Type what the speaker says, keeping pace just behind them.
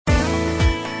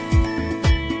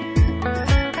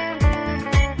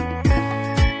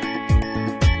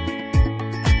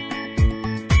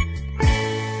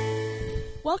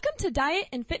Welcome to Diet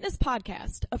and Fitness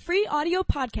Podcast, a free audio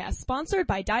podcast sponsored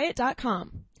by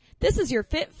Diet.com. This is your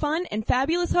fit, fun, and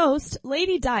fabulous host,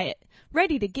 Lady Diet,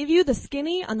 ready to give you the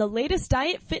skinny on the latest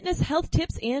diet, fitness, health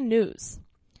tips, and news.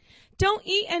 Don't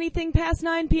eat anything past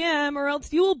 9 p.m. or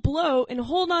else you will bloat and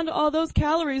hold on to all those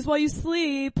calories while you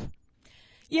sleep.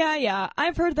 Yeah,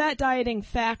 I've heard that dieting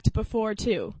fact before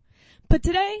too. But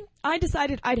today, I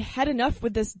decided I'd had enough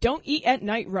with this don't eat at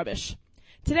night rubbish.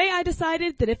 Today I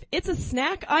decided that if it's a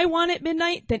snack I want at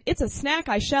midnight, then it's a snack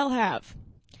I shall have.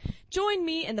 Join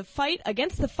me in the fight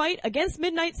against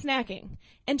midnight snacking,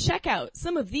 and check out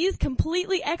some of these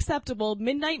completely acceptable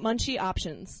midnight munchie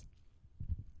options.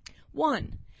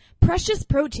 1. Precious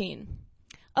protein.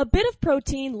 A bit of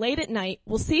protein late at night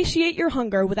will satiate your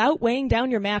hunger without weighing down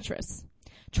your mattress.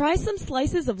 Try some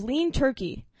slices of lean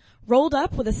turkey, rolled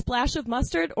up with a splash of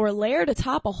mustard or layered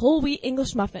atop a whole wheat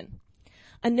English muffin.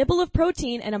 A nibble of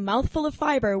protein and a mouthful of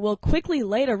fiber will quickly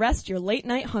lay to rest your late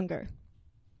night hunger.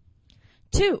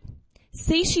 2.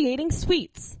 Satiating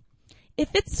sweets.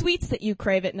 If it's sweets that you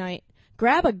crave at night,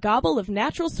 grab a gobble of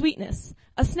natural sweetness,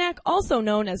 a snack also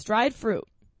known as dried fruit.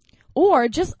 Or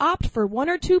just opt for 1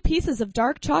 or 2 pieces of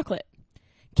dark chocolate.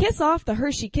 Kiss off the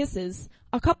Hershey Kisses.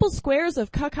 A couple squares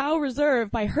of Cacao Reserve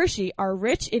by Hershey are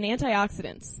rich in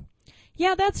antioxidants.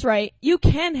 Yeah, that's right. You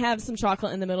can have some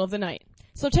chocolate in the middle of the night.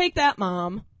 So take that,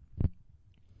 Mom.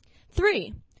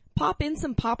 3. Pop in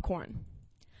some popcorn.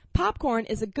 Popcorn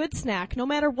is a good snack no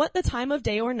matter what the time of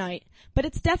day or night, but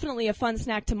it's definitely a fun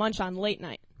snack to munch on late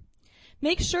night.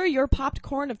 Make sure your popped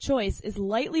corn of choice is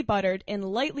lightly buttered and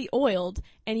lightly oiled,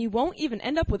 and you won't even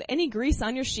end up with any grease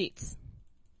on your sheets.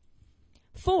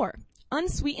 4.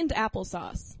 Unsweetened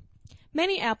applesauce.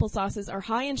 Many applesauces are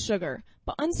high in sugar,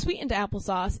 but unsweetened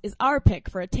applesauce is our pick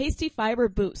for a tasty fiber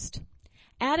boost.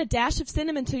 Add a dash of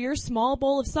cinnamon to your small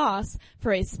bowl of sauce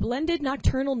for a splendid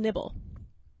nocturnal nibble.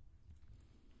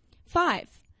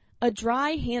 5. A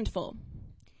dry handful.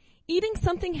 Eating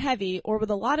something heavy or with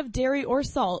a lot of dairy or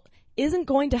salt isn't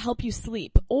going to help you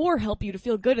sleep or help you to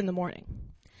feel good in the morning.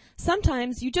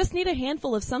 Sometimes you just need a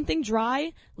handful of something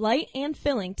dry, light, and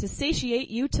filling to satiate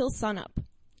you till sunup.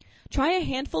 Try a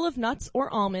handful of nuts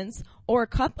or almonds or a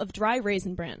cup of dry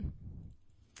raisin bran.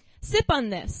 Sip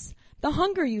on this. The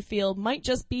hunger you feel might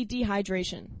just be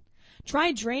dehydration.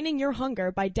 Try draining your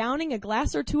hunger by downing a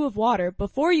glass or 2 of water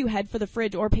before you head for the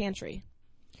fridge or pantry.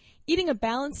 Eating a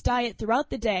balanced diet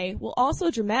throughout the day will also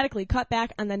dramatically cut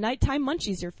back on the nighttime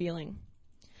munchies you're feeling.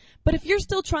 But if you're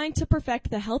still trying to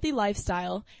perfect the healthy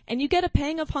lifestyle and you get a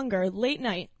pang of hunger late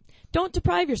night, don't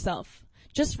deprive yourself.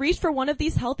 Just reach for one of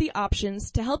these healthy options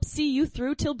to help see you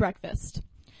through till breakfast.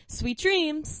 Sweet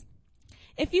dreams!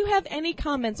 If you have any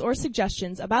comments or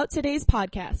suggestions about today's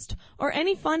podcast or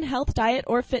any fun health, diet,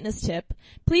 or fitness tip,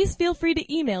 please feel free to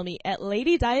email me at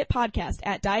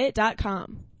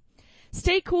ladydietpodcast@diet.com.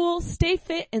 Stay cool, stay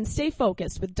fit, and stay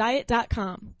focused with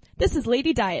Diet.com. This is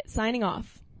Lady Diet signing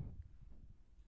off.